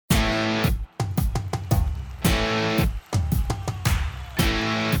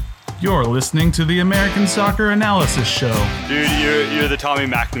You're listening to the American Soccer Analysis Show. Dude, you're the Tommy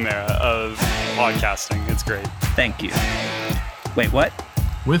McNamara of podcasting. It's great. Thank you. Wait, what?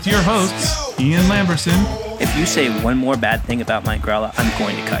 With your hosts, Ian Lamberson. If you say one more bad thing about Mike Grella, I'm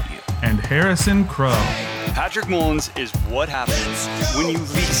going to cut you. And Harrison Crow. Patrick Mullins is what happens when you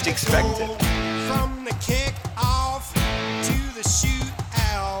least expect it. From the kick off to the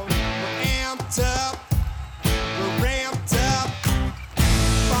shootout, we're amped up, we're ramped up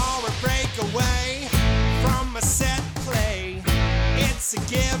for a breakaway from a set play. It's a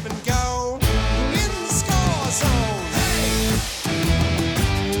give and go in the score zone. Hey,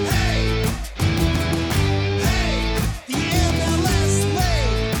 hey, hey, the MLS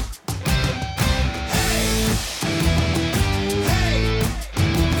league. Hey,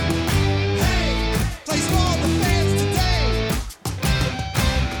 hey, plays for all the fans today.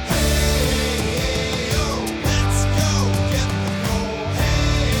 Hey, yo, let's go get the goal.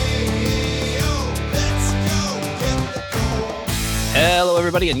 Hey, yo, let's go get the goal. Hello,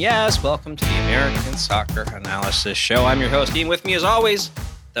 everybody, and yes, welcome to the American Soccer Analysis Show. I'm your host, Ian. With me, as always,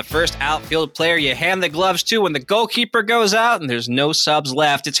 the first outfield player you hand the gloves to when the goalkeeper goes out and there's no subs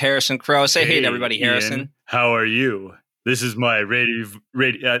left. It's Harrison Crow. Say hey to everybody, Harrison. Ian, how are you? This is my radio.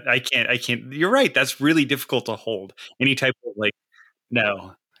 I can't. You're right. That's really difficult to hold. Any type of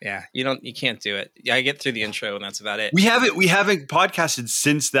no. Yeah, you can't do it. Yeah, I get through the intro and that's about it. We haven't podcasted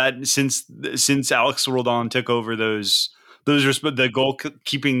since Alex Roldan took over the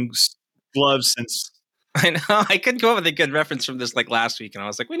goalkeeping gloves since. I know. I couldn't come up with a good reference from this last week, and I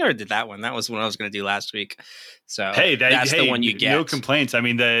was like, we never did that one. That was what I was going to do last week. So that's the one you get. No complaints. I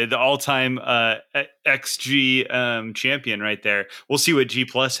mean, the all-time XG champion right there. We'll see what G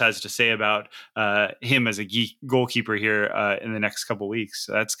Plus has to say about him as a goalkeeper here in the next couple weeks.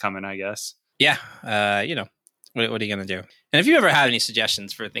 So that's coming, I guess. Yeah. What are you going to do? And if you ever have any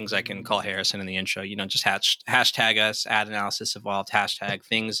suggestions for things I can call Harrison in the intro, just hashtag us, @ analysis evolved, hashtag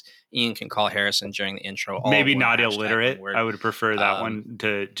things Ian can call Harrison during the intro. All maybe one not hashtag, illiterate. one word. I would prefer that one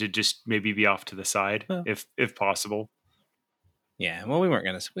to just maybe be off to the side if possible. Yeah. Well, we weren't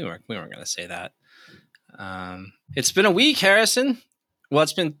going to say that. It's been a week, Harrison. Well,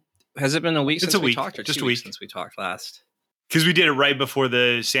 has it been a week since we talked, or just 2 a week weeks since we talked last? Because we did it right before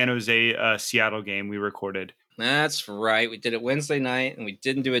the San Jose Seattle game we recorded. That's right. We did it Wednesday night, and we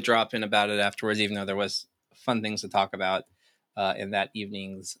didn't do a drop-in about it afterwards, even though there was fun things to talk about in that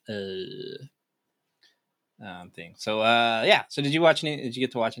evening's thing. So, So did you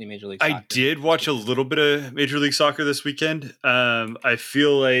get to watch any Major League Soccer? I did watch a little bit of Major League Soccer this weekend. I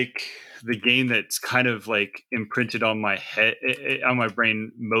feel like the game that's kind of imprinted on my head, on my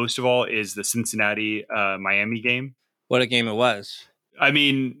brain most of all, is the Cincinnati Miami game. What a game it was. I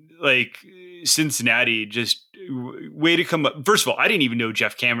mean, Cincinnati just way to come up. First of all, I didn't even know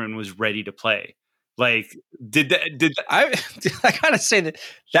Jeff Cameron was ready to play. I gotta say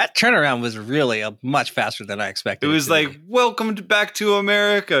that turnaround was really much faster than I expected. It was welcome back to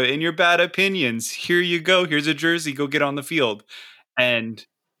America and your bad opinions. Here you go. Here's a jersey. Go get on the field. And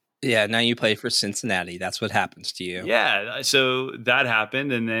yeah, now you play for Cincinnati. That's what happens to you. Yeah. So that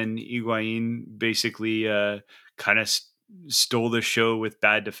happened. And then Higuain basically kind of stole the show with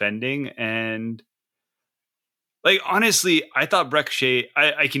bad defending. And honestly, I thought Brek Shea,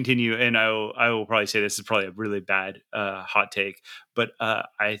 I continue, and I will probably say this is probably a really bad hot take, but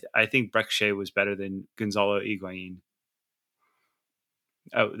I think Brek Shea was better than Gonzalo Higuain.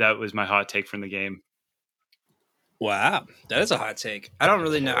 Oh, that was my hot take from the game. Wow, that is a hot take. I don't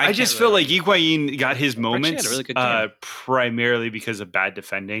really know. I just feel like Higuain got his moments really good game. Primarily because of bad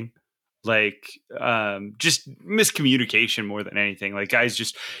defending. Just miscommunication more than anything.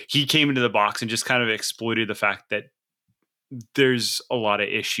 He came into the box and just kind of exploited the fact that there's a lot of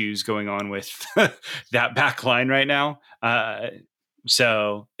issues going on with that back line right now.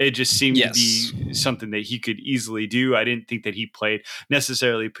 So it just seemed to be something that he could easily do. I didn't think that he played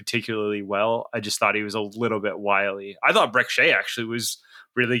necessarily particularly well. I just thought he was a little bit wily. I thought Brek Shea actually was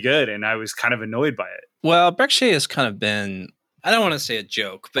really good, and I was kind of annoyed by it. Well, Brek Shea has kind of been, I don't want to say a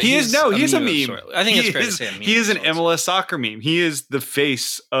joke, but he's a meme. I think it's fair to say a meme. He is an MLS soccer meme. He is the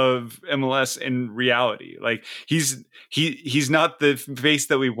face of MLS in reality. He's not the face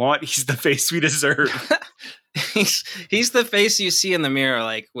that we want. He's the face we deserve. He's the face you see in the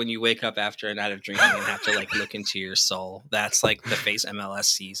mirror, when you wake up after a night of drinking and have to look into your soul. That's the face MLS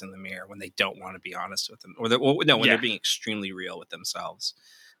sees in the mirror when they don't want to be honest with them, when they're being extremely real with themselves.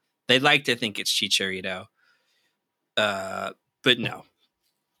 They like to think it's Chicharito. But no,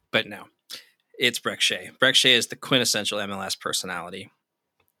 it's Brek Shea. Brek Shea is the quintessential MLS personality.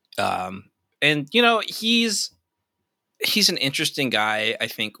 And he's he's an interesting guy. I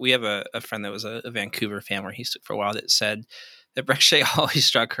think we have a friend that was a Vancouver fan where he stood for a while that said that Brek Shea always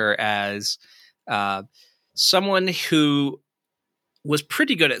struck her as someone who was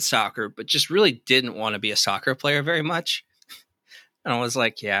pretty good at soccer, but just really didn't want to be a soccer player very much. And I was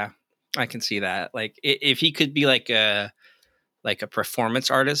like, yeah, I can see that. Like if he could be like a performance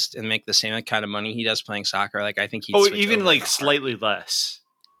artist and make the same kind of money he does playing soccer, like I think he'd switch even over like in a slightly less.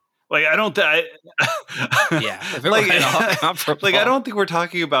 Like I don't yeah, if it were at all comparable. like I don't think we're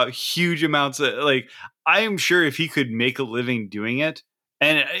talking about huge amounts of like I am sure if he could make a living doing it,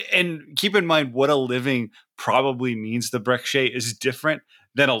 and keep in mind what a living probably means to Brek Shea is different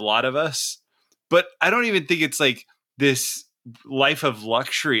than a lot of us. But I don't even think it's like this life of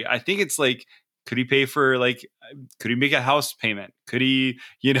luxury. I think it's like, could he pay for could he make a house payment? Could he,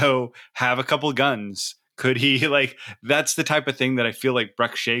 have a couple guns? Could he that's the type of thing that I feel like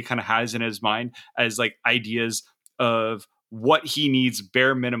Brek Shea kind of has in his mind as like ideas of what he needs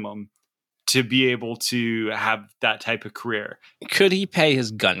bare minimum to be able to have that type of career. Could he pay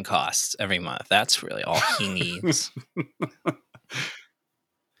his gun costs every month? That's really all he needs.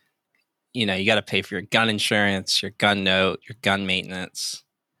 You got to pay for your gun insurance, your gun note, your gun maintenance.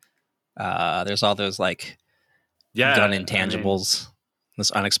 There's all those gun intangibles, those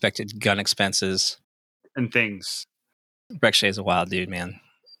unexpected gun expenses and things. Brek Shea's a wild dude, man.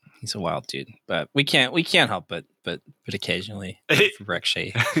 He's a wild dude, but we can't help but occasionally for Brek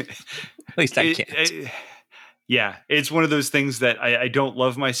Shea. At least I can't. Yeah, it's one of those things that I don't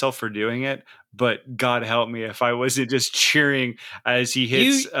love myself for doing it, but God help me if I wasn't just cheering as he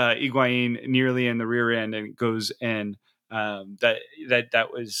hits Higuain nearly in the rear end and goes in. That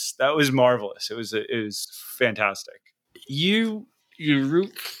was marvelous. It was fantastic. You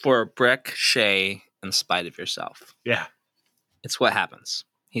root for Brek Shea in spite of yourself. Yeah, it's what happens.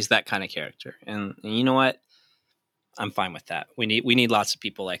 He's that kind of character, and you know what? I'm fine with that. We need lots of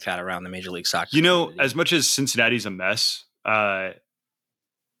people like that around the Major League Soccer. Community. As much as Cincinnati's a mess,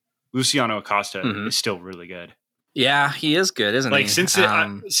 Luciano Acosta is still really good. Yeah, he is good, isn't he?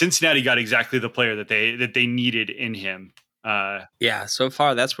 Cincinnati got exactly the player that they needed in him. Yeah, so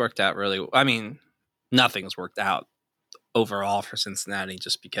far that's worked out really well. I mean, nothing's worked out overall for Cincinnati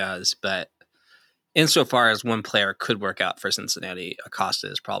just because, but insofar as one player could work out for Cincinnati,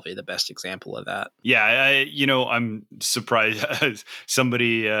 Acosta is probably the best example of that. Yeah, I'm surprised.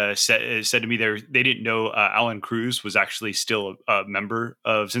 Somebody said to me they didn't know Alan Cruz was actually still a member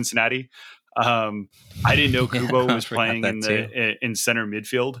of Cincinnati. I didn't know Kubo was playing in center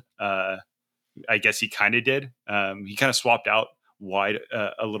midfield. I guess he kind of did. He kind of swapped out wide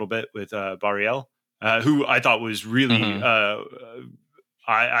a little bit with Barriel, who I thought was really.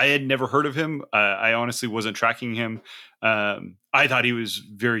 I had never heard of him. I honestly wasn't tracking him. I thought he was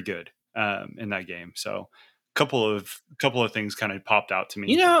very good in that game. So a couple of things kind of popped out to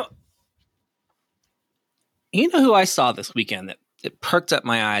me. You know who I saw this weekend that perked up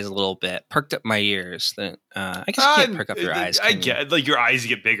my eyes a little bit, perked up my ears. That I guess you can't perk up your eyes. I get like your eyes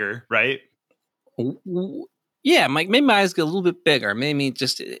get bigger, right? Yeah, maybe my eyes get a little bit bigger. Maybe it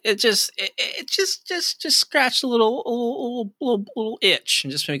just scratched a little itch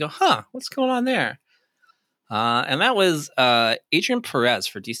and just made me go, huh, what's going on there? And that was Adrian Perez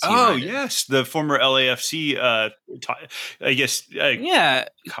for DC. Oh, United. yes, the former LAFC. I guess. Yeah,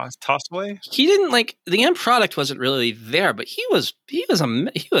 tossed away. He didn't the end product wasn't really there, but he was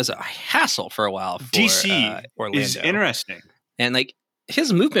a hassle for a while. For, DC Orlando. Is interesting, and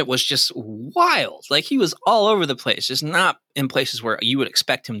his movement was just wild. He was all over the place, just not in places where you would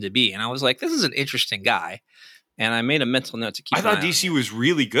expect him to be. And I was like, this is an interesting guy. And I made a mental note to keep. I thought DC was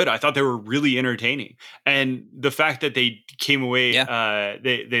really good. I thought they were really entertaining. And the fact that they came away,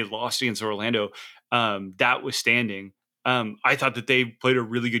 they lost against Orlando, that was standing. I thought that they played a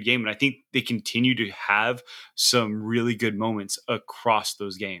really good game, and I think they continue to have some really good moments across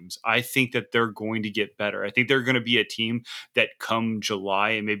those games. I think that they're going to get better. I think they're going to be a team that come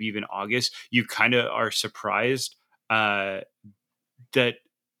July and maybe even August, you kind of are surprised that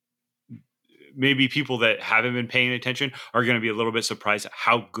maybe people that haven't been paying attention are going to be a little bit surprised at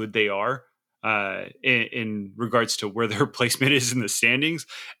how good they are in regards to where their placement is in the standings,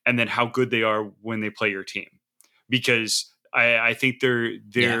 and then how good they are when they play your team. Because I think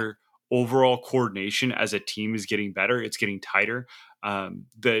their overall coordination as a team is getting better. It's getting tighter.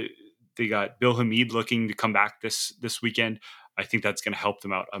 They got Bill Hamid looking to come back this weekend. I think that's going to help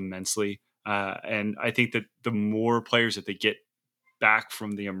them out immensely. And I think that the more players that they get back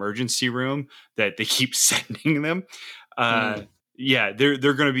from the emergency room that they keep sending them, they're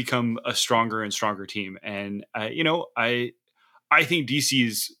going to become a stronger and stronger team. And I think DC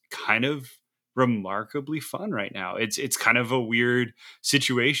is kind of remarkably fun right now. It's kind of a weird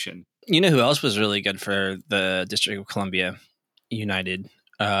situation. You know who else was really good for the District of Columbia United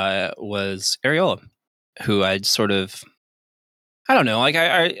was Arreola, who I'd sort of, I don't know, like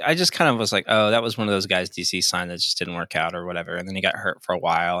I just kind of was like, oh, that was one of those guys DC signed that just didn't work out or whatever, and then he got hurt for a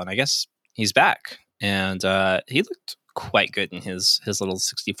while, and I guess he's back, and he looked quite good in his little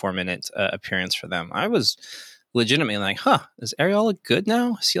 64-minute appearance for them. I was legitimately like, is Arreola good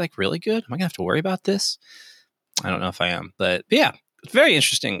now? Is he like really good? Am I gonna have to worry about this? I don't know if I am, but yeah, very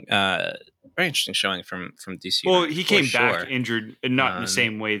interesting showing from DC. Well, he came back injured, not in the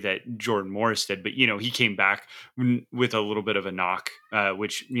same way that Jordan Morris did, but he came back with a little bit of a knock,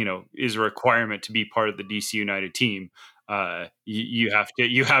 which is a requirement to be part of the DC United team. You have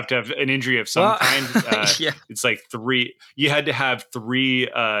to have an injury of some kind. Yeah. It's like 3. You had to have 3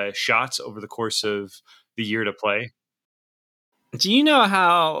 shots over the course of the year to play. Do you know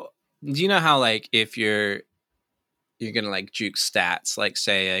how like if you're going to like juke stats, like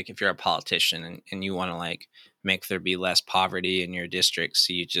say like if you're a politician and you want to like make there be less poverty in your district,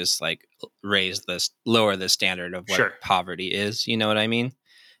 so you just like lower the standard of what poverty is, you know what I mean?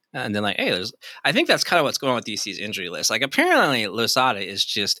 And then like, hey, I think that's kind of what's going on with DC's injury list. Like apparently Losada is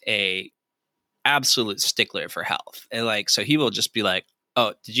just a absolute stickler for health. And like, so he will just be like,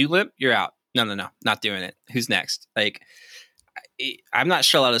 oh, did you limp? You're out. No, not doing it. Who's next? Like, I'm not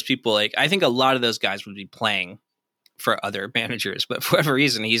sure a lot of those people, like, I think a lot of those guys would be playing for other managers, but for whatever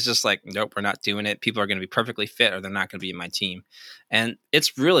reason, he's just like, nope, we're not doing it. People are going to be perfectly fit or they're not going to be in my team. And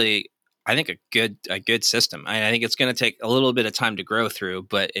it's really, I think, a good system. I think it's going to take a little bit of time to grow through,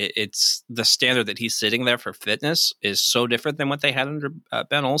 but it's the standard that he's sitting there for fitness is so different than what they had under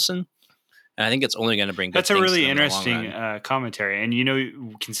Ben Olsen. And I think it's only going to bring good That's a things really to them in the long interesting run. commentary.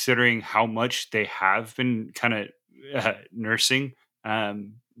 And, considering how much they have been kind of nursing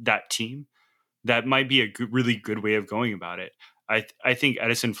that team, that might be a really good way of going about it. I think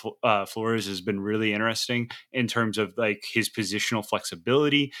Edison Flores has been really interesting in terms of like his positional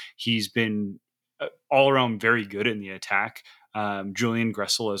flexibility. He's been all around very good in the attack. Julian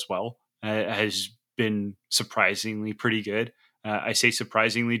Gressel as well has been surprisingly pretty good. I say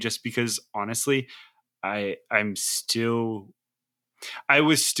surprisingly just because honestly, I was still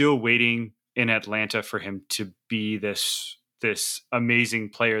waiting in Atlanta for him to be this amazing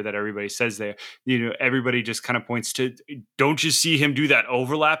player that everybody says there. Everybody just kind of points to, don't you see him do that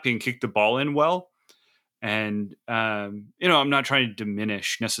overlap and kick the ball in well? And I'm not trying to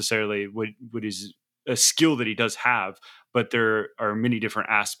diminish necessarily what is a skill that he does have, but there are many different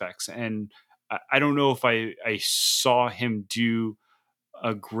aspects. And I don't know if I saw him do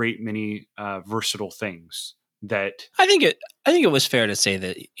a great many versatile things. That I think it was fair to say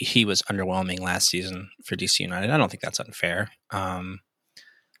that he was underwhelming last season for DC United. I don't think that's unfair.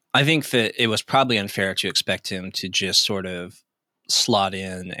 I think that it was probably unfair to expect him to just sort of slot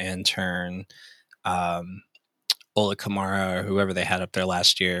in and turn Ola Kamara or whoever they had up there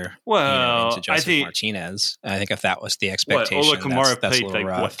last year into Joseph Martinez. I think if that was the expectation, Ola Kamara that's played like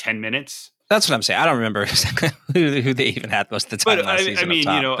rough. 10 minutes? That's what I'm saying. I don't remember who they even had most of the time But last season. I mean,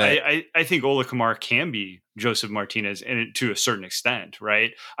 top, I think Ola Kamara can be Joseph Martinez to a certain extent,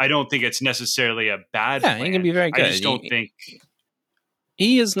 right? I don't think it's necessarily a bad plan. He can be very good. I just don't think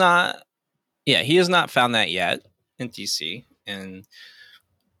he is not. Yeah, he has not found that yet in DC, and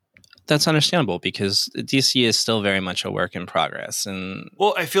that's understandable because DC is still very much a work in progress. And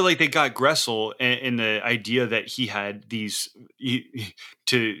I feel like they got Gressel in the idea that he had these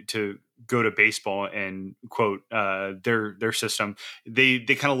to go to baseball and quote their system. They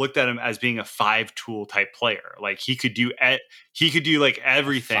kind of looked at him as being a 5-tool type player. Like he could do like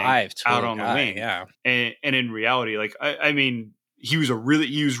everything out on the wing. Yeah, and in reality, like I mean, he was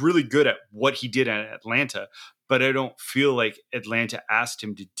really good at what he did at Atlanta. But I don't feel like Atlanta asked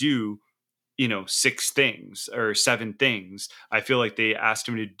him to do, 6 things or 7 things. I feel like they asked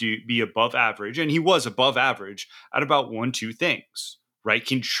him to be above average, and he was above average at about 1-2 things, right?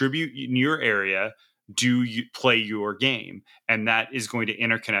 Contribute in your area, play your game, and that is going to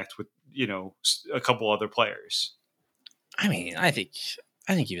interconnect with, a couple other players. I mean, I think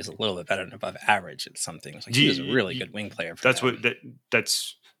he was a little bit better than above average at some things. Like he was a really good wing player. That's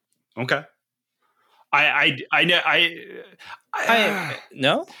okay.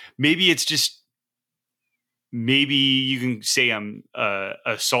 No. Maybe it's just. Maybe you can say I'm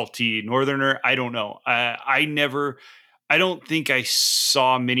a salty northerner. I don't know. I don't think I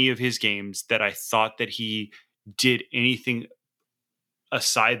saw many of his games that I thought that he did anything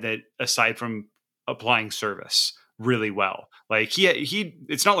aside from applying service really well. Like he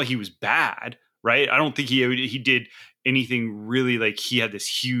it's not like he was bad, right? I don't think he did anything really like he had this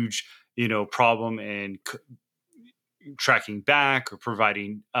huge problem in tracking back or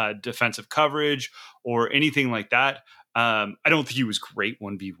providing defensive coverage or anything like that. I don't think he was great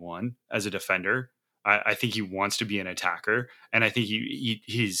 1v1 as a defender. I think he wants to be an attacker, and I think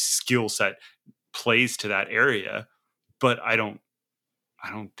his skill set plays to that area, but I don't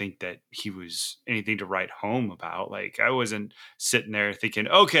think that he was anything to write home about. Like, I wasn't sitting there thinking,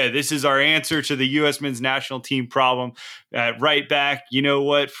 okay, this is our answer to the U.S. men's national team problem at right back. You know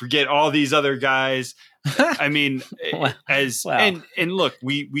what? Forget all these other guys. I mean, Wow. and look,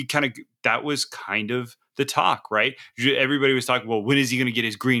 we kind of, that was kind of the talk, right? Everybody was talking, well, when is he going to get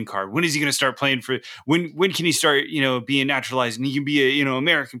his green card? When is he going to start playing for, when can he start, being naturalized and he can be a,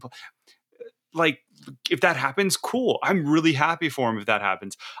 American player? Like, if that happens, cool. I'm really happy for him if that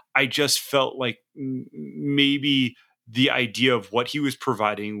happens. I just felt like maybe the idea of what he was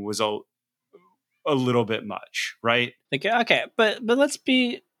providing was a little bit much, right? Like, okay, but let's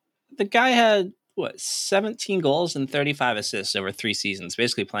be, the guy had 17 goals and 35 assists over 3 seasons,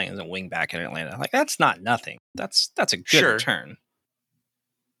 basically playing as a wing back in Atlanta. Like, that's not nothing. That's a good return.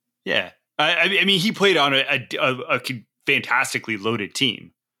 Yeah. I mean, he played on a fantastically loaded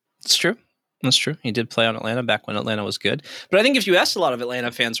team. It's true. That's true. He did play on Atlanta back when Atlanta was good. But I think if you asked a lot of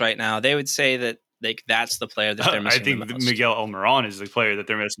Atlanta fans right now, they would say that that's the player that they're missing. I think the most. Miguel Almiron is the player that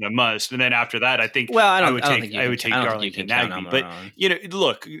they're missing the most. And then after that, I think I would take Darlington Nagbe. But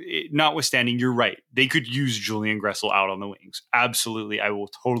look, notwithstanding, you're right. They could use Julian Gressel out on the wings. Absolutely, I will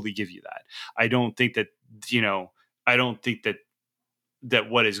totally give you that. I don't think that that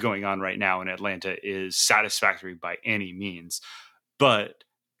what is going on right now in Atlanta is satisfactory by any means. But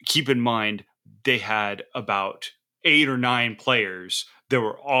keep in mind, they had about 8 or 9 players that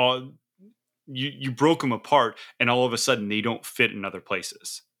were all, you broke them apart, and all of a sudden they don't fit in other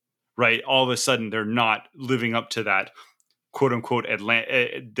places, right? All of a sudden they're not living up to that quote unquote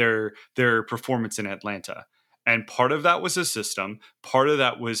Atlanta, their performance in Atlanta. And part of that was a system. Part of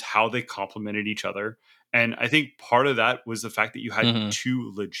that was how they complemented each other. And I think part of that was the fact that you had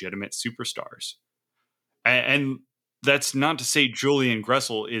 2 legitimate superstars. And that's not to say Julian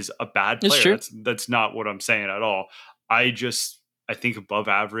Gressel is a bad player. That's not what I'm saying at all. I think above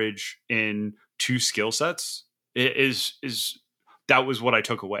average in 2 skill sets is that was what I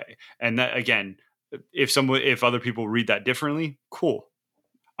took away. And that, again, if other people read that differently, cool.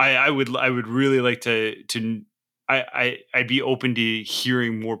 I would really like I'd be open to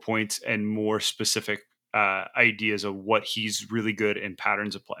hearing more points and more specific ideas of what he's really good in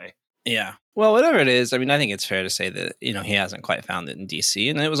patterns of play. Yeah. Well, whatever it is, I mean, I think it's fair to say that, he hasn't quite found it in DC,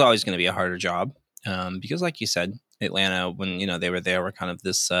 and it was always going to be a harder job because, like you said, Atlanta, when, they were there, were kind of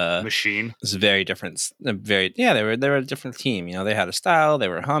this machine. This very different, they were a different team. They had a style, they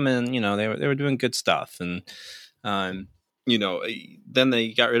were humming, they were doing good stuff. And, then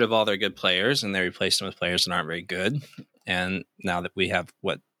they got rid of all their good players and they replaced them with players that aren't very good. And now that we have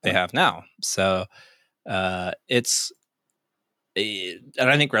what they have now. So and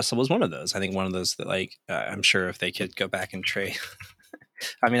I think Gressel was one of those. I think one of those that, like, I'm sure if they could go back and trade,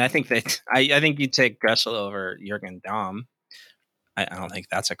 I mean, I think you'd take Gressel over Jürgen Damm. I don't think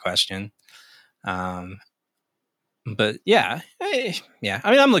that's a question. But yeah. I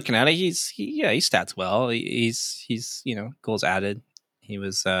mean, I'm looking at it. He stats well. He's goals added. He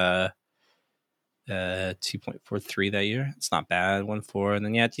was 2.43 that year. It's not bad. 1.4, and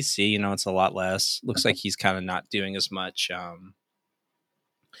then at DC, it's a lot less. Looks like he's kind of not doing as much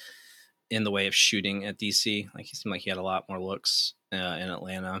in the way of shooting at DC. Like, he seemed like he had a lot more looks in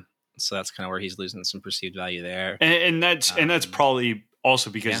Atlanta, so that's kind of where he's losing some perceived value there. And that's probably also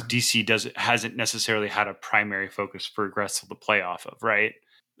because DC hasn't necessarily had a primary focus for Gressel to play off of, right?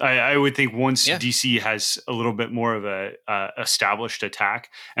 I would think once DC has a little bit more of a established attack,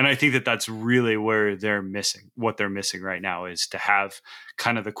 and I think that that's really where what they're missing right now is to have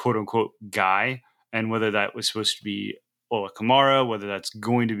kind of the quote unquote guy, and whether that was supposed to be Ola Kamara, whether that's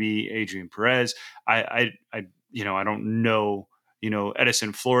going to be Adrian Perez, I don't know.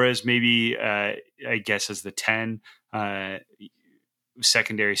 Edison Flores maybe I guess as the 10.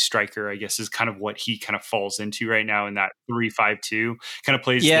 Secondary striker, I guess, is kind of what he kind of falls into right now in that 3-5-2 kind of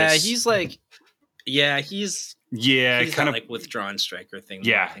plays. He's kind of like withdrawn striker thing.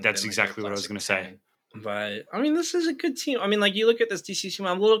 Yeah, that's exactly what I was going to say. But I mean, this is a good team. I mean, like, you look at this DC team,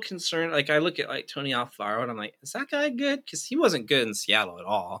 I'm a little concerned. Like, I look at like Tony Alfaro and I'm like, is that guy good? Because he wasn't good in Seattle at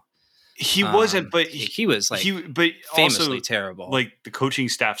all. He wasn't, but he was like but famously also, terrible. Like, the coaching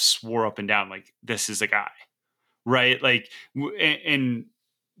staff swore up and down, like, this is a guy. Right, like, and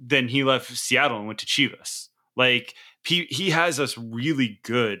then he left Seattle and went to Chivas. Like, he has us really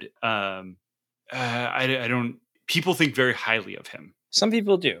good. People think very highly of him, Some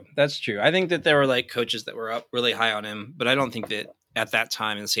people do. That's true. I think that there were like coaches that were up really high on him, but I don't think that at that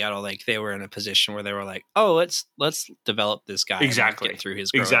time in Seattle, like they were in a position where they were like, "Oh, let's develop this guy Exactly. and get through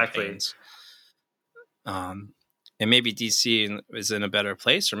his growing Exactly. pains." And maybe DC is in a better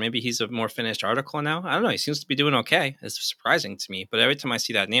place, or maybe he's a more finished article now. I don't know. He seems to be doing okay. It's surprising to me, but every time I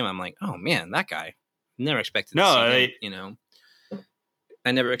see that name, I'm like, "Oh man, that guy." Never expected to see him, you know.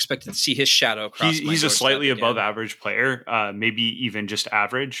 I never expected to see his shadow cross. He's a slightly above average player, maybe even just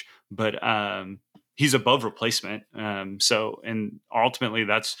average, but he's above replacement. So, and ultimately,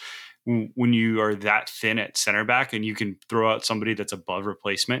 that's when you are that thin at center back and you can throw out somebody that's above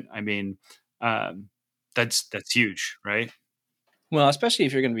replacement. I mean, that's huge, right? Well, especially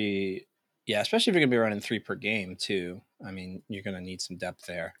if you're going to be, especially if you're going to be running 3 per game too. I mean, you're going to need some depth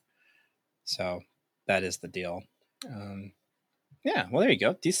there. So that is the deal. Yeah, well, there you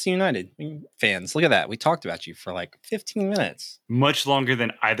go. DC United fans, look at that. We talked about you for like 15 minutes. Much longer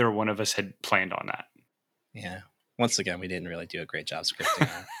than either one of us had planned on that. Yeah. Once again, we didn't really do a great job scripting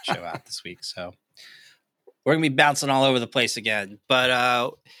our show out this week. So we're going to be bouncing all over the place again.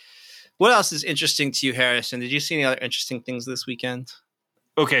 But what else is interesting to you, Harrison? Did you see any other interesting things this weekend?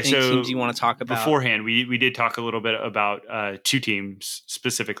 Okay, Any so teams you want to talk about? Beforehand, we did talk a little bit about 2 teams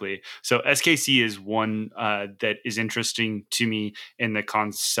specifically. So SKC is one that is interesting to me in the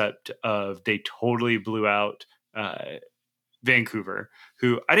concept of they totally blew out Vancouver,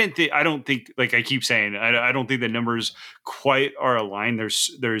 who I don't think, like I keep saying, I don't think the numbers quite are aligned.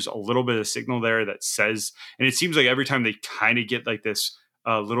 There's a little bit of signal there that says, and it seems like every time they kind of get like this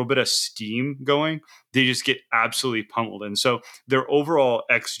a little bit of steam going, they just get absolutely pummeled. And so their overall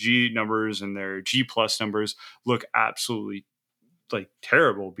XG numbers and their G plus numbers look absolutely like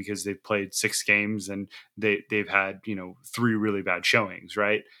terrible because they've played 6 games and they've had, 3 really bad showings.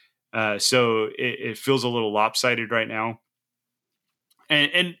 Right. So it feels a little lopsided right now.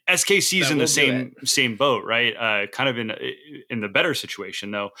 And SKC is in the same boat, right? Kind of in the better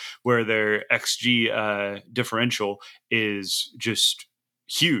situation though, where their XG differential is just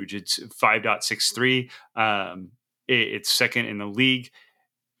huge. It's 5.63. It's second in the league.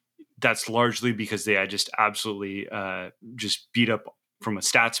 That's largely because they had just absolutely just beat up from a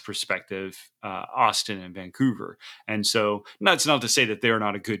stats perspective, Austin and Vancouver. And so that's not to say that they're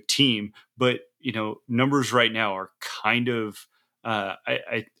not a good team, but numbers right now are kind of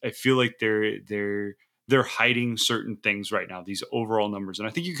I feel like they're hiding certain things right now, these overall numbers. And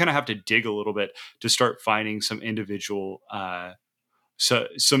I think you kind of have to dig a little bit to start finding some individual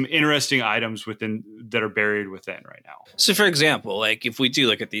some interesting items within that are buried within right now. So for example, like if we do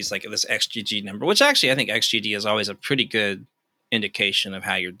look at these, like this XGG number, which actually I think XGD is always a pretty good indication of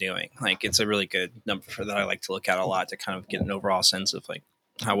how you're doing. Like it's a really good number that I like to look at a lot to kind of get an overall sense of like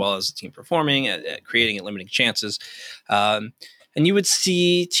how well is the team performing at creating and limiting chances. And you would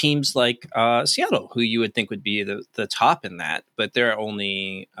see teams like Seattle, who you would think would be the top in that, but they're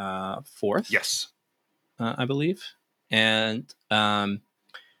only 4th. Yes. I believe. And,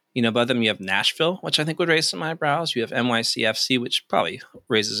 above them you have Nashville, which I think would raise some eyebrows. You have NYCFC, which probably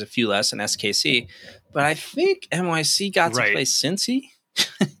raises a few less, and SKC. But I think NYC got to play Cincy.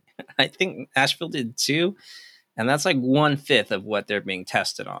 I think Nashville did too. And that's like 1/5 of what they're being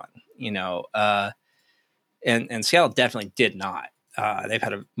tested on, and Seattle definitely did not. They've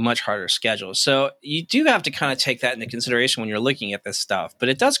had a much harder schedule. So you do have to kind of take that into consideration when you're looking at this stuff. But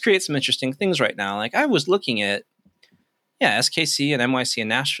it does create some interesting things right now. Like I was looking at, SKC and NYC and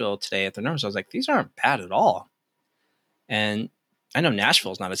Nashville today at their numbers. I was like, these aren't bad at all. And I know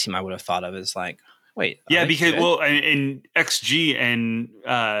Nashville's not a team I would have thought of as like, wait. Yeah, because, and XG and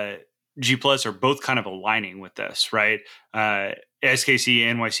G Plus are both kind of aligning with this, right? SKC,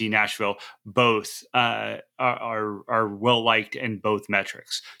 NYC, Nashville, both are well liked in both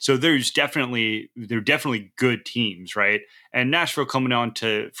metrics. So they're definitely good teams, right? And Nashville coming on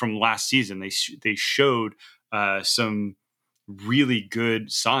from last season, they showed some really good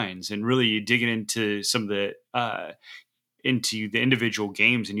signs, and really digging into some of the into the individual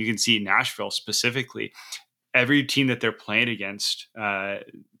games, and you can see Nashville specifically. Every team that they're playing against,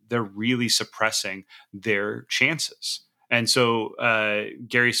 they're really suppressing their chances. And so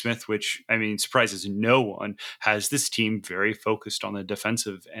Gary Smith, which I mean surprises no one, has this team very focused on the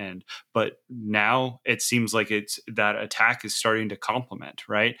defensive end. But now it seems like it's that attack is starting to complement,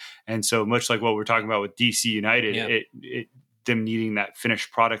 right? And so much like what we're talking about with DC United, them needing that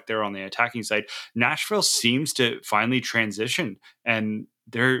finished product there on the attacking side, Nashville seems to finally transition, and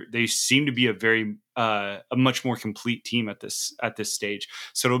they seem to be a much more complete team at this stage.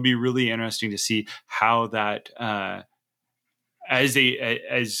 So it'll be really interesting to see how that as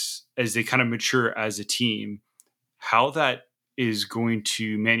they kind of mature as a team, how that is going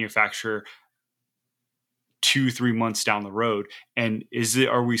to manufacture 2-3 months down the road? And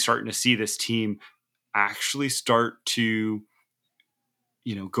are we starting to see this team actually start to,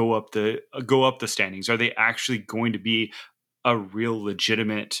 go up the standings? Are they actually going to be a real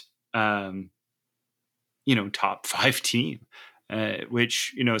legitimate, top 5 team?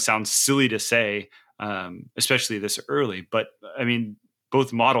 Which, sounds silly to say, especially this early, but I mean,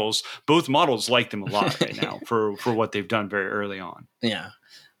 both models like them a lot right now for what they've done very early on. Yeah.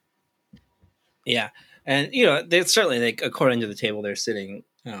 And, they certainly, like, according to the table, they're sitting,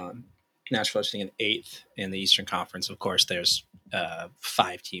 Nashville sitting in 8th in the Eastern Conference. Of course, there's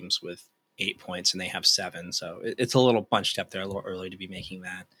 5 teams with 8 points and they have 7. So it's a little bunched up there, a little early to be making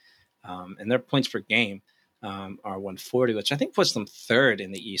that. And their points per game are 140, which I think puts them 3rd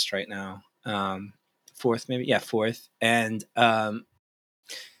in the East right now. 4th, maybe. Yeah, 4th. And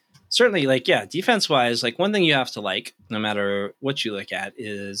certainly, like, defense wise, like, one thing you have to like, no matter what you look at,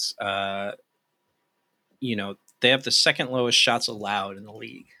 is, they have the 2nd lowest shots allowed in the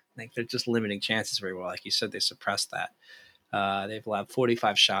league. Like, they're just limiting chances very well. Like you said, they suppressed that. They've allowed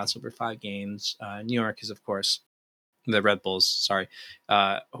 45 shots over 5 games. New York is, of course, the Red Bulls,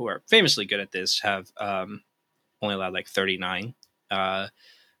 who are famously good at this, have only allowed like 39.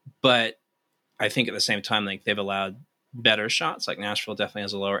 But I think at the same time, like, they've allowed better shots. Like, Nashville definitely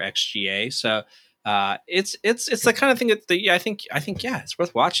has a lower XGA. So it's the kind of thing that I think it's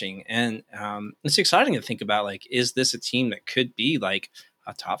worth watching. And it's exciting to think about, like, is this a team that could be like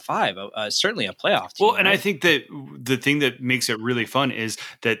a top 5, certainly a playoff team? Well, and right? I think that the thing that makes it really fun is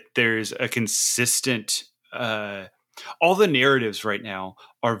that there's a consistent, all the narratives right now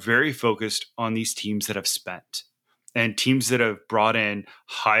are very focused on these teams that have spent and teams that have brought in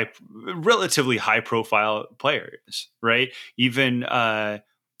relatively high profile players, right? Even, I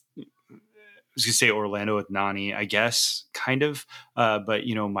was going to say Orlando with Nani, I guess, kind of. But,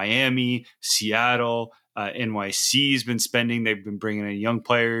 Miami, Seattle, NYC's been spending. They've been bringing in young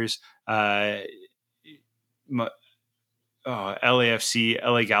players. LAFC,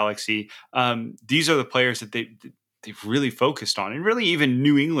 LA Galaxy. These are the players that they've really focused on. And really even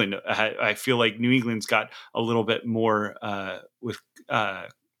New England, I feel like New England's got a little bit more with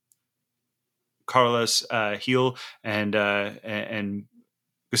Carlos Gil and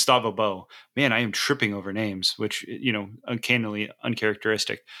Gustavo Bo. Man, I am tripping over names, which, uncannily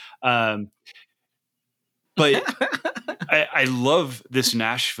uncharacteristic. But I love this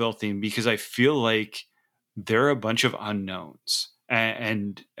Nashville theme because I feel like they're a bunch of unknowns,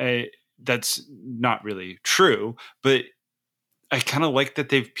 and that's not really true, but I kind of like that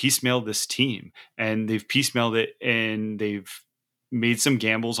they've piecemealed this team, and they've piecemealed it, and they've made some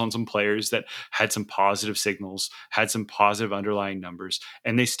gambles on some players that had some positive signals, had some positive underlying numbers,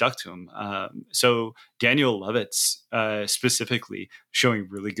 and they stuck to them. So Daniel Levitz, specifically, showing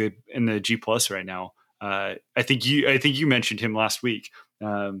really good in the G+ right now. I think you mentioned him last week.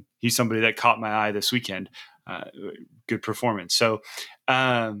 He's somebody that caught my eye this weekend. Good performance. So,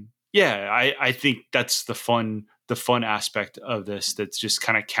 I think that's the fun aspect of this. That's just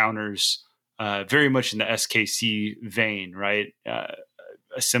kind of counters very much in the SKC vein, right?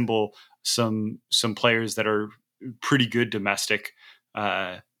 Assemble some players that are pretty good domestic,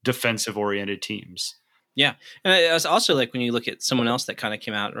 defensive oriented teams. Yeah. And it was also like when you look at someone else that kind of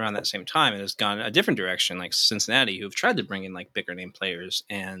came out around that same time and has gone a different direction, like Cincinnati, who've tried to bring in like bigger name players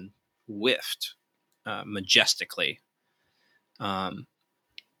and whiffed majestically on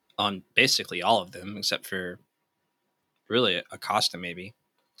basically all of them, except for really Acosta, maybe.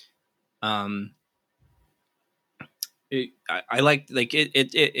 I like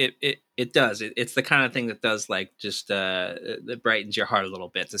it does. It's the kind of thing that does like just that brightens your heart a little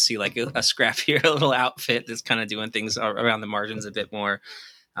bit to see like a scrappier little outfit that's kind of doing things around the margins a bit more.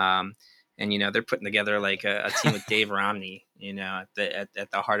 And they're putting together like a team with Dave Romney, at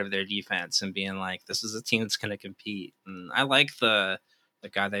the heart of their defense, and being like, this is a team that's going to compete. And I like the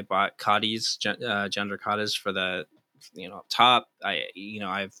guy they bought, Cadiz, Jandro Cadiz, for the up top.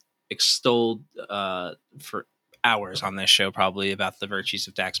 I've extolled for hours on this show probably about the virtues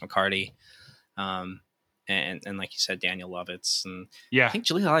of Dax McCarty, and like you said, Daniel Levitz, and I think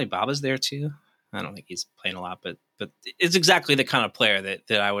Jaleel Alibaba's there too. I don't think he's playing a lot, but it's exactly the kind of player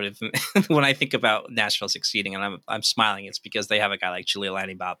that I would have when I think about Nashville succeeding, and I'm smiling. It's because they have a guy like Jaleel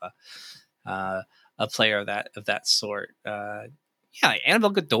Alibaba, a player of that sort. Like Annabelle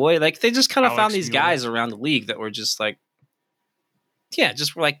Godoy, like they just kind of found these guys around the league that were just like,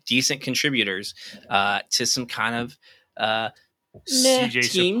 just were like decent contributors to some kind of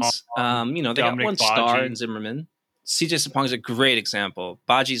teams. They got one star in Zimmerman. CJ Sapong is a great example.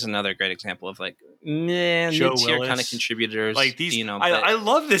 Baji's another great example of like mid-tier Willis. kind of contributors. Like these, you know, I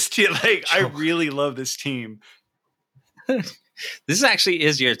love this team. Like I really love this team. This actually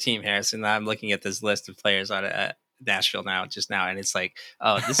is your team, Harrison. I'm looking at this list of players on Nashville just now, and it's like,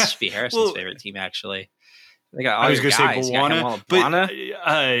 oh, this should be Harrison's favorite team, actually. They got all I was going to say Bwana,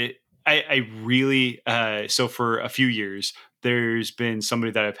 but I really so for a few years there's been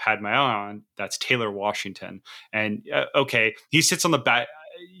somebody that I've had my eye on. That's Taylor Washington, and okay, he sits on the back.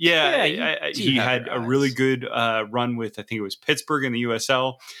 Yeah, he had a really good run with, I think it was Pittsburgh in the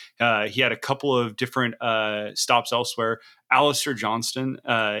USL. He had a couple of different stops elsewhere. Alistair Johnston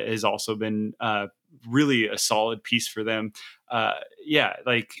has also been really a solid piece for them.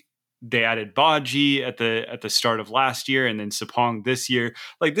 Like they added Baji at the start of last year, and then Sapong this year.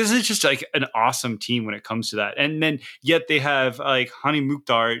 Like this is just like an awesome team when it comes to that. And then yet they have like Hani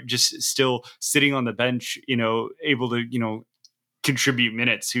Mukhtar just still sitting on the bench, able to contribute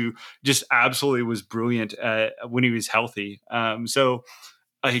minutes, who just absolutely was brilliant when he was healthy. So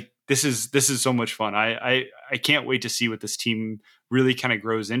this is so much fun. I can't wait to see what this team really kind of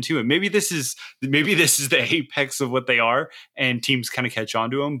grows into, and maybe this is the apex of what they are, and teams kind of catch on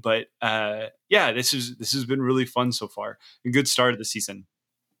to them. But this has been really fun so far. A good start of the season.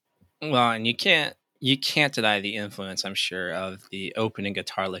 Well, and you can't deny the influence, I'm sure, of the opening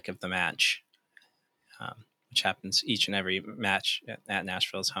guitar lick of the match. Which happens each and every match at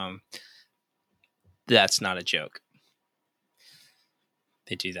Nashville's home. That's not a joke.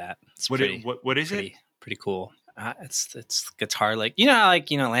 They do that. It's what is it? Pretty cool. It's guitar lick.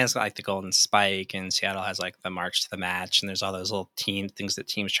 Atlanta's got like the Golden Spike, and Seattle has like the March to the Match, and there's all those little things that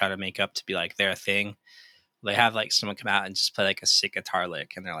teams try to make up to be like their thing. They have like someone come out and just play like a sick guitar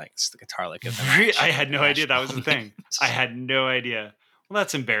lick, and they're like, it's the guitar lick of the match. I had no idea that was the thing. I had no idea. Well,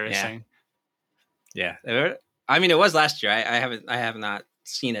 that's embarrassing. Yeah. Yeah, I mean, it was last year. I have not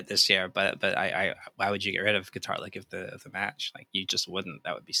seen it this year, but why would you get rid of guitar lick of the match? Like you just wouldn't.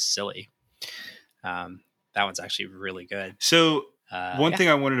 That would be silly. That one's actually really good. So one thing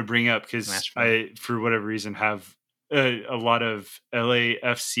I wanted to bring up, because I, for whatever reason, have a lot of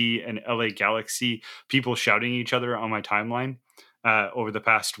LAFC and LA Galaxy people shouting at each other on my timeline over the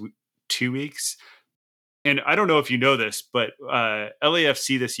past 2 weeks. And I don't know if you know this, but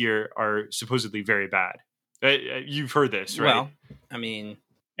LAFC this year are supposedly very bad. You've heard this, right? Well, I mean,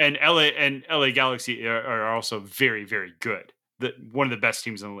 and LA Galaxy are also very, very good. One of the best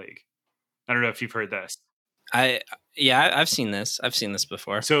teams in the league. I don't know if you've heard this. I've seen this. I've seen this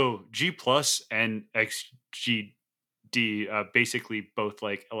before. So G+ and XGD basically both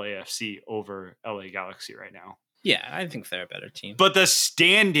like LAFC over LA Galaxy right now. Yeah, I think they're a better team. But the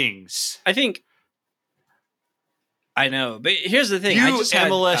standings, I know, but here's the thing. You I just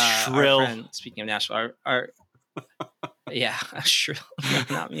MLS had, shrill. Our friend, speaking of Nashville, yeah, shrill.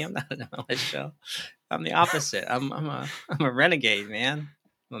 Not me. I'm not an MLS shrill. I'm the opposite. I'm a renegade, man.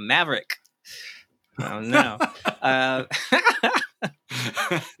 I'm a maverick. Oh no.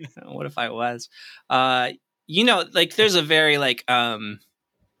 What if I was? Like there's a very like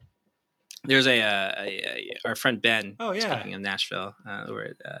there's our friend Ben. Oh yeah. Speaking of Nashville, over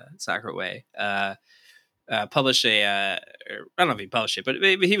at Soccer Way. Published I don't know if he published it, but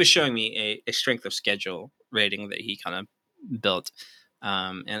he was showing me a strength of schedule rating that he kind of built.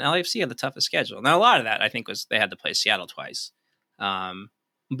 And LAFC had the toughest schedule. Now, a lot of that, I think, was they had to play Seattle twice.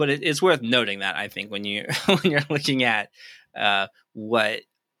 But it's worth noting that, I think, when you're looking at what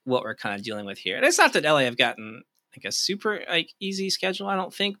we're kind of dealing with here. And it's not that LA have gotten like a super like easy schedule, I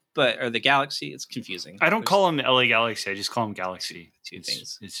don't think, or the Galaxy, it's confusing. I don't call them LA Galaxy. I just call them Galaxy. Two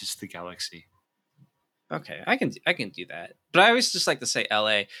things. It's just the Galaxy. Okay, I can do that. But I always just like to say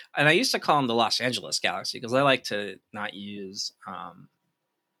LA, and I used to call them the Los Angeles Galaxy because I like to not use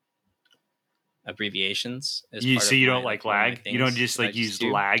abbreviations. So you don't like lag? You don't just like use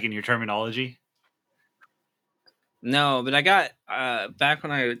lag in your terminology? No, but I got back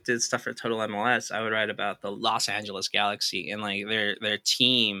when I did stuff for Total MLS, I would write about the Los Angeles Galaxy, and like their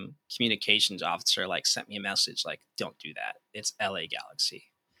team communications officer like sent me a message like, "Don't do that. It's LA Galaxy.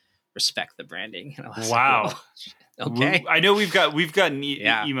 Respect the branding." And I was wow. Like, okay. I know we've gotten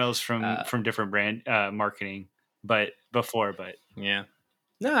emails from different brand marketing, but yeah.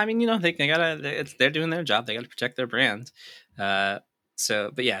 No, I mean, they're doing their job. They got to protect their brand.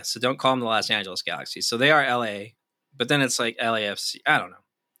 So don't call them the Los Angeles Galaxy. So they are LA, but then it's like LAFC. I don't know.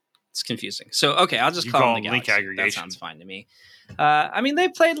 It's confusing. So, okay, I'll just call them the Galaxy. Link aggregation. That sounds fine to me. I mean, they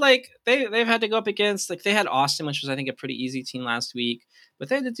played like they've had to go up against, like they had Austin, which was, I think, a pretty easy team last week, but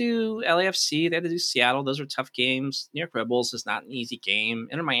they had to do LAFC. They had to do Seattle. Those were tough games. New York Red Bulls is not an easy game.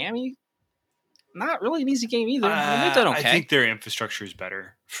 Inter Miami, not really an easy game either. They've done okay. I think their infrastructure is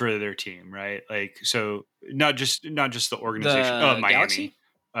better for their team, right? Like, so not just the organization. Miami. Galaxy?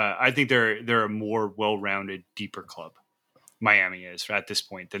 I think they're a more well-rounded, deeper club. Miami is at this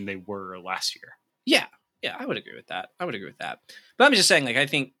point than they were last year. Yeah, I would agree with that. But I'm just saying, like, I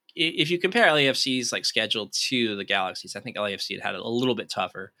think if you compare LAFC's like schedule to the Galaxy's, I think LAFC had it a little bit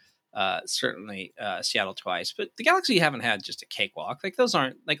tougher. Certainly Seattle twice, but the Galaxy haven't had just a cakewalk. Like, those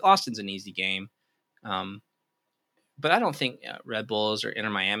aren't, like, Austin's an easy game. But I don't think Red Bulls or Inter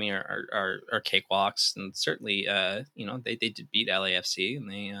Miami are cakewalks. And certainly, they did beat LAFC,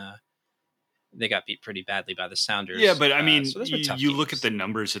 and they got beat pretty badly by the Sounders. Yeah, but I mean, so you look at the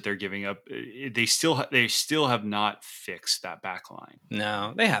numbers that they're giving up. They still have not fixed that back line.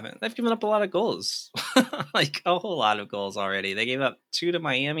 No, they haven't. They've given up a lot of goals, like a whole lot of goals already. They gave up 2 to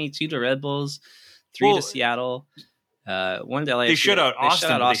Miami, 2 to Red Bulls, 3 to Seattle, 1 to LA. They shut out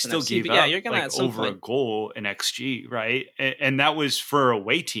Austin, but they still FC, gave up you're gonna at some over point a goal in XG, right? And that was for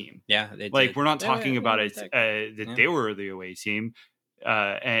away team. Yeah, they like did. we're not talking about it that they were the away team.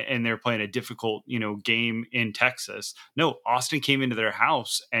 And they're playing a difficult, game in Texas. No, Austin came into their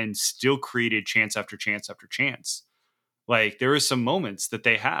house and still created chance after chance after chance. Like, there were some moments that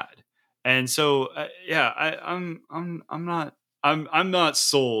they had, and so I'm not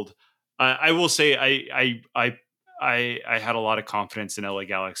sold. I will say I had a lot of confidence in LA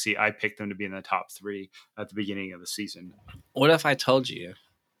Galaxy. I picked them to be in the top 3 at the beginning of the season. What if I told you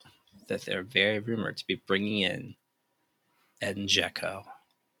that they're very rumored to be bringing in Edin Dzeko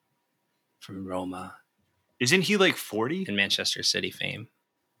from Roma? Isn't he like 40? In Manchester City fame.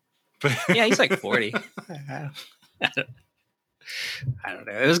 Yeah, he's like 40. I don't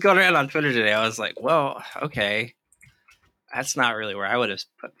know. It was going around on Twitter today. I was like, well, okay. That's not really where I would have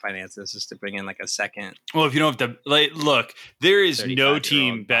put finances, just to bring in like a second. Well, if you don't have to, look, there is no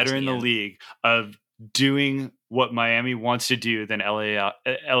team better in the league of doing what Miami wants to do than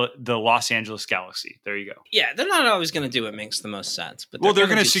the Los Angeles Galaxy. There you go. Yeah, they're not always going to do what makes the most sense, but they're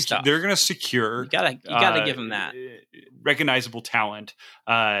going to secure. You gotta give them that recognizable talent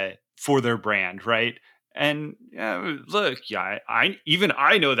for their brand, right? And look, I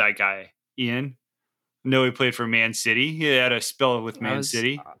know that guy, Ian. No, he played for Man City. He had a spell with Man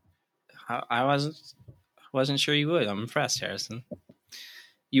City. I wasn't sure you would. I'm impressed, Harrison.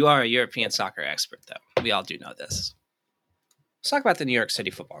 You are a European soccer expert, though. We all do know this. Let's talk about the New York City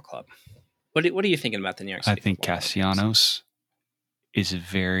Football Club. What are you thinking about the New York City? I think Castellanos is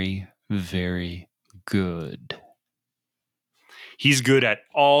very, very good. He's good at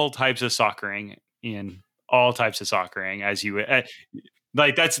all types of soccering, Ian. All types of soccering, as you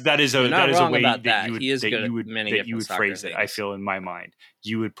like. That is a way that you would phrase it. I feel in my mind,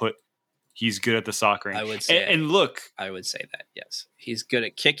 you would put. He's good at the soccering. I would say, and look, I would say that yes, he's good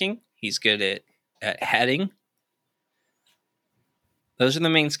at kicking. He's good at heading. Those are the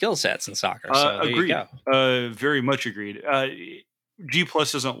main skill sets in soccer. So there agreed. You go. Very much agreed. G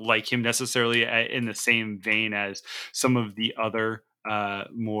Plus doesn't like him necessarily in the same vein as some of the other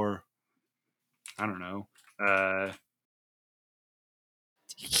more. I don't know.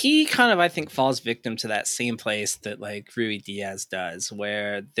 He kind of, I think, falls victim to that same place that like Rui Diaz does,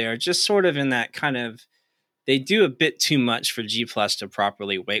 where they're just sort of in that kind of, they do a bit too much for G Plus to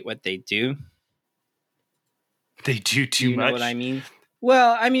properly weight what they do. They do too much. You know what I mean?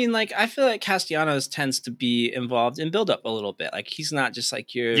 Well, I mean, like, I feel like Castellanos tends to be involved in build up a little bit. Like, he's not just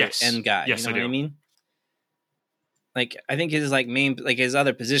like your end guy. Yes, you know what I mean? Like, I think his like main, like his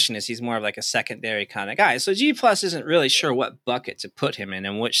other position is he's more of like a secondary kind of guy. So G Plus isn't really sure what bucket to put him in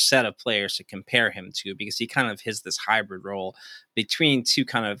and which set of players to compare him to, because he kind of has this hybrid role between two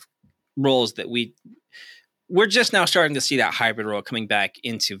kind of roles that we're just now starting to see that hybrid role coming back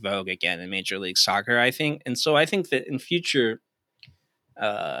into vogue again in Major League Soccer, I think. And so I think that in future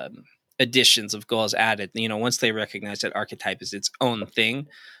editions of goals added, you know, once they recognize that archetype is its own thing,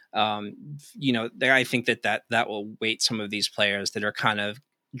 you know, I think that will weight some of these players that are kind of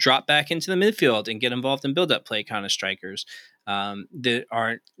drop back into the midfield and get involved in build-up play kind of strikers that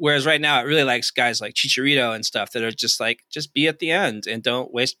aren't. Whereas right now, it really likes guys like Chicharito and stuff that are just like, just be at the end and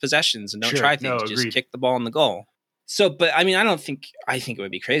don't waste possessions and don't try things. Just kick the ball in the goal. So, but I mean, I think it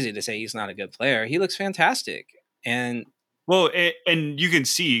would be crazy to say he's not a good player. He looks fantastic. And well, and you can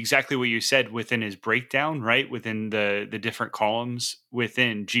see exactly what you said within his breakdown, right? Within the different columns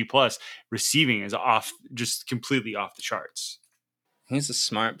within G Plus, receiving is just completely off the charts. He's a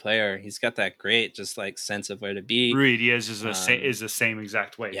smart player. He's got that great, just like sense of where to be. Rui Diaz is the same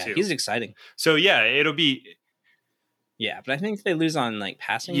exact way too. He's exciting. So yeah, it'll be. Yeah, but I think they lose on like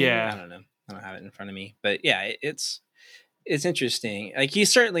passing. Yeah, I don't know. I don't have it in front of me, but yeah, it's it's interesting. Like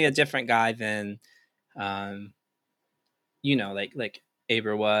he's certainly a different guy than, like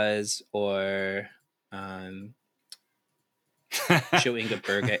Aber was, or Joe Inga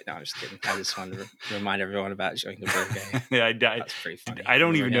Berge. No, I'm just kidding. I just wanted to remind everyone about Joe Inga Berge. Yeah, That's pretty funny. I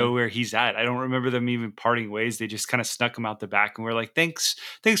don't even Remember know him? where he's at. I don't remember them even parting ways. They just kind of snuck him out the back, and we're like, thanks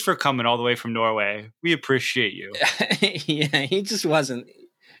for coming all the way from Norway. We appreciate you. Yeah, he just wasn't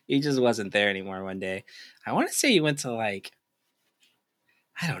there anymore one day. I want to say he went to like,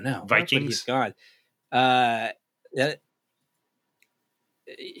 I don't know, where could he Vikings? have gone? I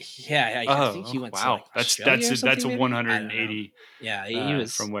think he went to wow. like Australia or That's a something, maybe? 180 Yeah, he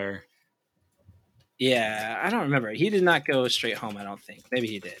was from where. Yeah, I don't remember. He did not go straight home, I don't think. Maybe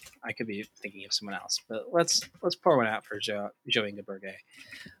he did. I could be thinking of someone else. But let's pour one out for Joe Ingeberge.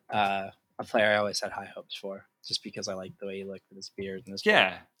 A player I always had high hopes for, just because I liked the way he looked with his beard and his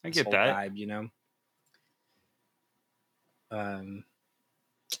Yeah, I his get whole that. vibe,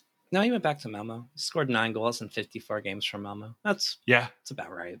 No, he went back to Malmo. He scored 9 goals in 54 games for Malmo. That's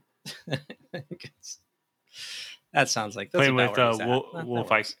about right. That sounds like that's Playing about with where he's at. Wolf That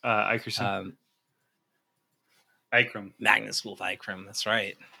works. Ikerson. Ikram. Magnus Wolf Eichram. That's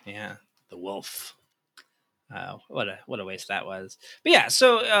right. Yeah, the Wolf. What a waste that was. But yeah,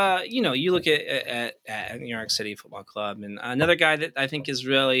 so you look at New York City Football Club, and another guy that I think is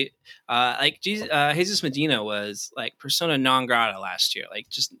really Jesus Medina was like persona non grata last year. Like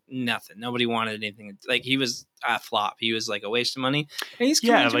just nothing. Nobody wanted anything. Like he was a flop. He was like a waste of money. And he's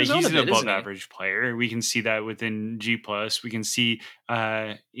coming to his own he's a an bit, above isn't he? average player. We can see that within G+. We can see,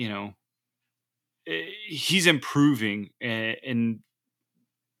 he's improving, and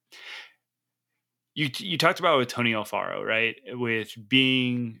you talked about with Tony Alfaro, right? With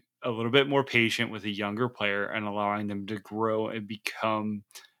being a little bit more patient with a younger player and allowing them to grow and become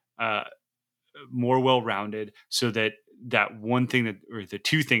more well-rounded, so that one thing or the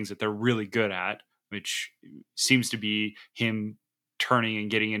two things that they're really good at, which seems to be him turning and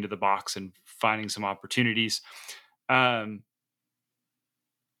getting into the box and finding some opportunities.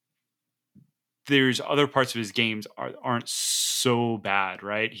 There's other parts of his games aren't so bad,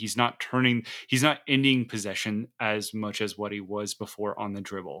 right? He's not ending possession as much as what he was before on the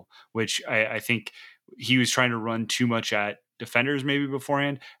dribble, which I think he was trying to run too much at defenders maybe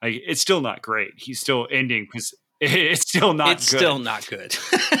beforehand. Like it's still not great. He's still ending because it's still not It's good. still not good.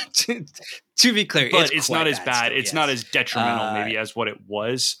 to be clear, But it's not as bad. Still, it's not as detrimental maybe as what it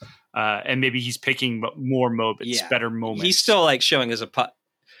was. And maybe he's picking more moments, better moments. He's still like showing as a putt.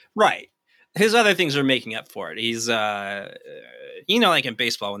 Right. His other things are making up for it. He's, like in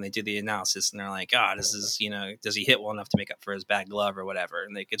baseball when they do the analysis and they're like, this is, does he hit well enough to make up for his bad glove or whatever?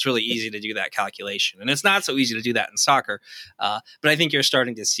 And it's really easy to do that calculation. And it's not so easy to do that in soccer. But I think you're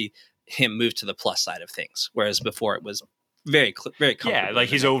starting to see him move to the plus side of things, whereas before it was very comfortable. Yeah, like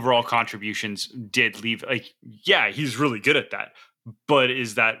his overall contributions did leave. Like, yeah, he's really good at that. But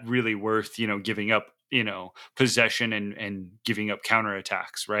is that really worth, giving up, possession and giving up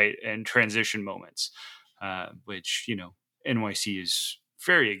counterattacks, right? And transition moments, which, NYC is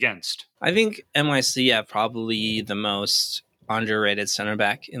very against. I think NYC have probably the most underrated center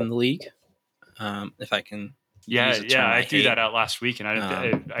back in the league. If I can. Yeah. I threw hate. that out last week, and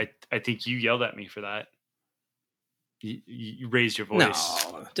I think you yelled at me for that. You raised your voice.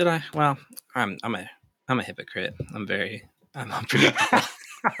 No, did I? Well, I'm a hypocrite. I'm unpredictable.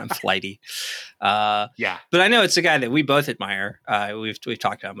 I'm flighty. Yeah, but I know it's a guy that we both admire. We've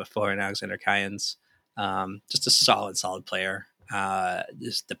talked about him before, and Alexander Cayens, just a solid player,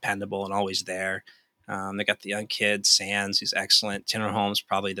 just dependable and always there. They got the young kid Sands, who's excellent. Tanner Holmes,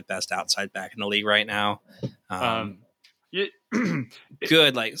 probably the best outside back in the league right now.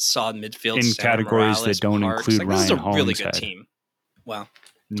 Good, like solid midfield in center, categories Morales, that don't Parks. include This is a Ryan really good Holmes. team. Well,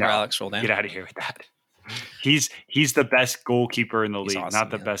 no, Alex, roll down. Get out of here with that. He's the best goalkeeper in the league, awesome, not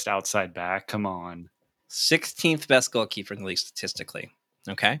the best outside back. Come on. 16th best goalkeeper in the league statistically.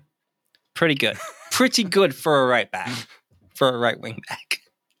 Okay. Pretty good. Pretty good for a right back, for a right wing back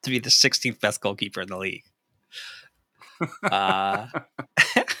to be the 16th best goalkeeper in the league.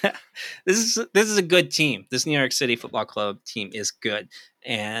 This is a good team. This New York City Football Club team is good.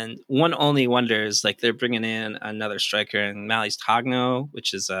 And one only wonders, like they're bringing in another striker in Malis Tagno,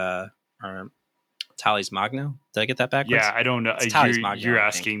 which is or Talis Magno. Did I get that backwards? Yeah, I don't know. You're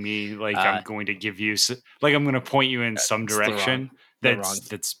asking me like I'm going to give you like I'm going to point you in some direction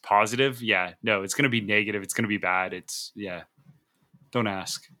that's positive. Yeah, no, it's going to be negative. It's going to be bad. Don't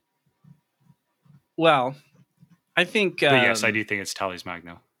ask. Well, I think but yes, I do think it's Talis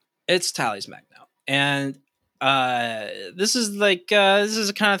Magno. It's Talis Magno, and this is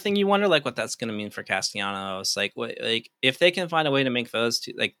the kind of thing you wonder like what that's going to mean for Castellanos. Like what, like if they can find a way to make those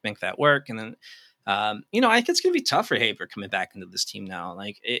two, like make that work, and then I think it's going to be tough for Haber coming back into this team now.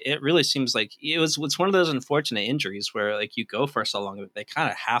 Like it really seems like it's one of those unfortunate injuries where like you go for so long that they kind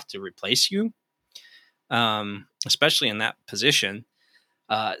of have to replace you, especially in that position.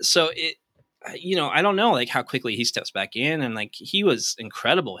 So I don't know like how quickly he steps back in, and like he was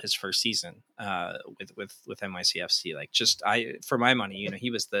incredible his first season with NYCFC. Like for my money,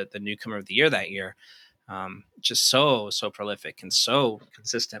 he was the newcomer of the year that year. Just so prolific and so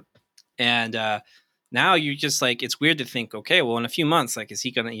consistent. And now you just like, it's weird to think, okay, well in a few months, like, is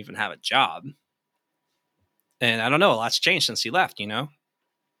he going to even have a job? And I don't know, a lot's changed since he left, new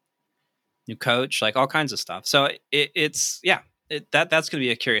coach, like all kinds of stuff. So that's going to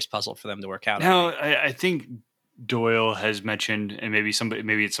be a curious puzzle for them to work out. Now, I think Doyle has mentioned, and maybe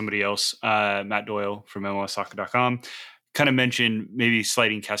it's somebody else, Matt Doyle from MLSsoccer.com, kind of mentioned maybe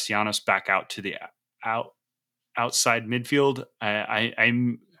sliding Castellanos back out to the outside midfield.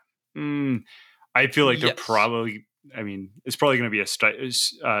 I feel like they're probably, it's probably going to be a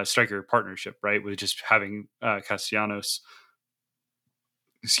striker partnership, right? With just having Castellanos,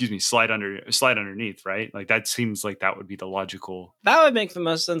 slide underneath, right? Like that seems like that would be the logical. That would make the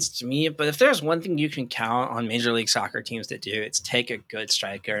most sense to me. But if there's one thing you can count on Major League Soccer teams to do, it's take a good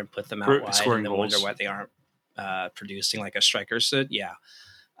striker and put them out wide, scoring and then goals. wonder why they aren't producing like a striker should. Yeah.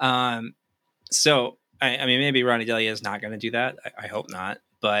 So maybe Ronny Delia is not going to do that. I hope not,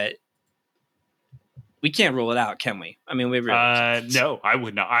 but we can't rule it out, can we? We really can't. No, I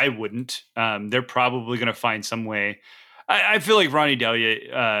would not. I wouldn't. They're probably going to find some way. I feel like Ronny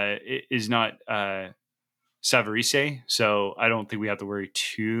Delia is not Savarese, so I don't think we have to worry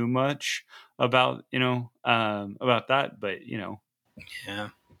too much about that. But yeah.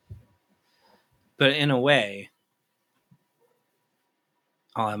 But in a way,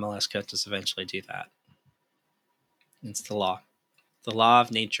 all MLS coaches eventually do that. It's the law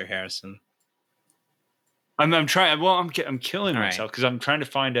of nature, Harrison. I'm trying. Well, I'm killing myself because I'm trying to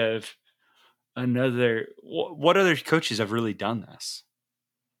find another. What other coaches have really done this?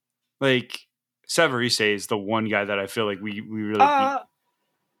 Like Savarese is the one guy that I feel like we really.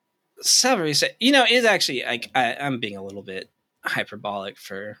 Savarese, is actually like I'm being a little bit hyperbolic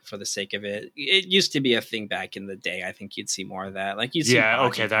for the sake of it. It used to be a thing back in the day. I think you'd see more of that. Like you'd see. Yeah.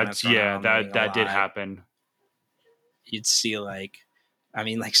 Okay. That did happen. You'd see like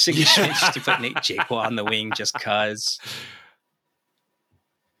Siggy Schmidt used to put Nate Jakewell on the wing just cause.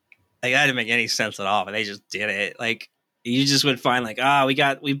 Like that didn't make any sense at all, but they just did it. Like you just would find like,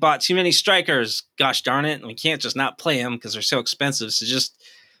 we bought too many strikers. Gosh darn it. And we can't just not play them because they're so expensive. So just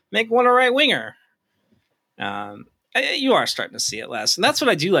make one a right winger. You are starting to see it less. And that's what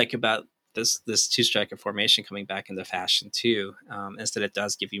I do like about this two striker formation coming back into fashion too. Instead, it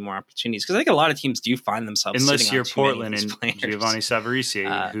does give you more opportunities because I think a lot of teams do find themselves unless you're Portland and players. Giovanni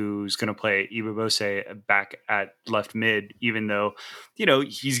Savarese, who's going to play Iba Bose back at left mid, even though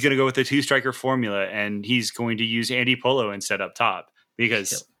he's going to go with the two striker formula and he's going to use Andy Polo instead up top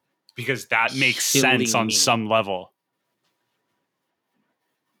because that makes sense on some level.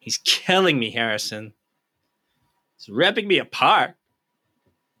 He's killing me, Harrison. He's ripping me apart.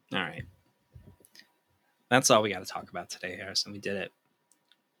 All right. That's all we got to talk about today, Harrison. We did it.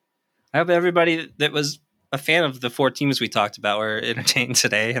 I hope everybody that was a fan of the four teams we talked about were entertained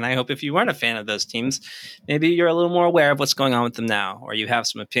today. And I hope if you weren't a fan of those teams, maybe you're a little more aware of what's going on with them now, or you have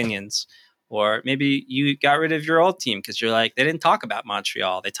some opinions, or maybe you got rid of your old team because you're like, they didn't talk about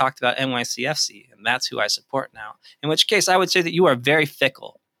Montreal. They talked about NYCFC, and that's who I support now. In which case, I would say that you are very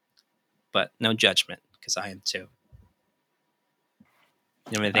fickle, but no judgment because I am too.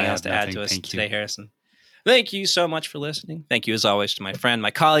 You have anything else to add to us today, Harrison? Thank you so much for listening. Thank you, as always, to my friend,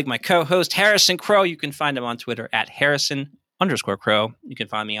 my colleague, my co-host, Harrison Crow. You can find him on Twitter at Harrison_Crow. You can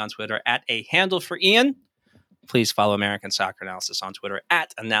find me on Twitter at a handle for Ian. Please follow American Soccer Analysis on Twitter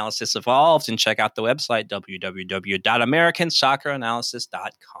at Analysis Evolved and check out the website,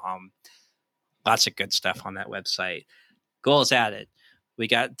 www.americansocceranalysis.com. Lots of good stuff on that website. Goals added. We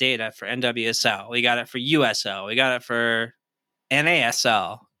got data for NWSL. We got it for USL. We got it for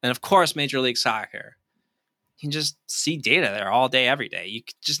NASL. And, of course, Major League Soccer. You can just see data there all day, every day. You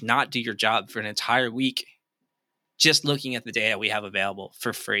could just not do your job for an entire week just looking at the data we have available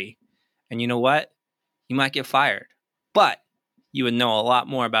for free. And you know what? You might get fired, but you would know a lot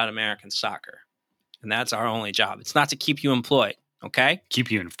more about American soccer. And that's our only job. It's not to keep you employed, okay? Keep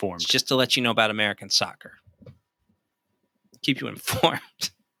you informed. It's just to let you know about American soccer. Keep you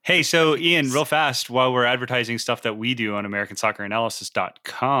informed. Hey, so Ian, real fast, while we're advertising stuff that we do on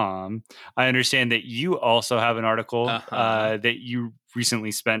AmericanSoccerAnalysis.com, I understand that you also have an article that you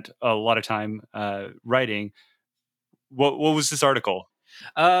recently spent a lot of time writing. What was this article?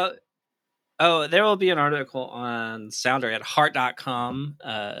 There will be an article on Sounder at heart.com.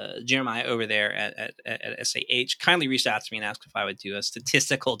 Jeremiah over there at SAH kindly reached out to me and asked if I would do a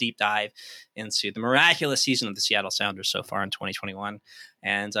statistical deep dive into the miraculous season of the Seattle Sounders so far in 2021.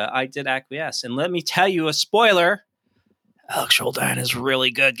 And I did acquiesce. And let me tell you a spoiler. Alex Roldan is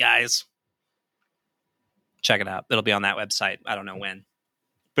really good, guys. Check it out. It'll be on that website. I don't know when.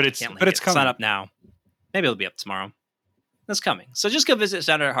 But it's coming. Sign up now. Maybe it'll be up tomorrow. That's coming. So just go visit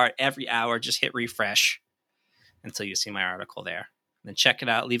Sounder at Heart every hour. Just hit refresh until you see my article there. Then check it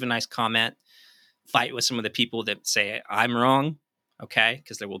out. Leave a nice comment. Fight with some of the people that say I'm wrong. Okay?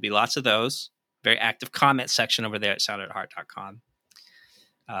 Because there will be lots of those. Very active comment section over there at sounderetheart.com.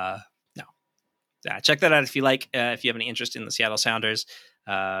 Check that out if you like. If you have any interest in the Seattle Sounders.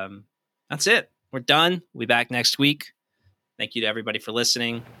 That's it. We're done. We'll be back next week. Thank you to everybody for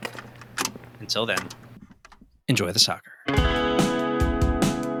listening. Until then, enjoy the soccer.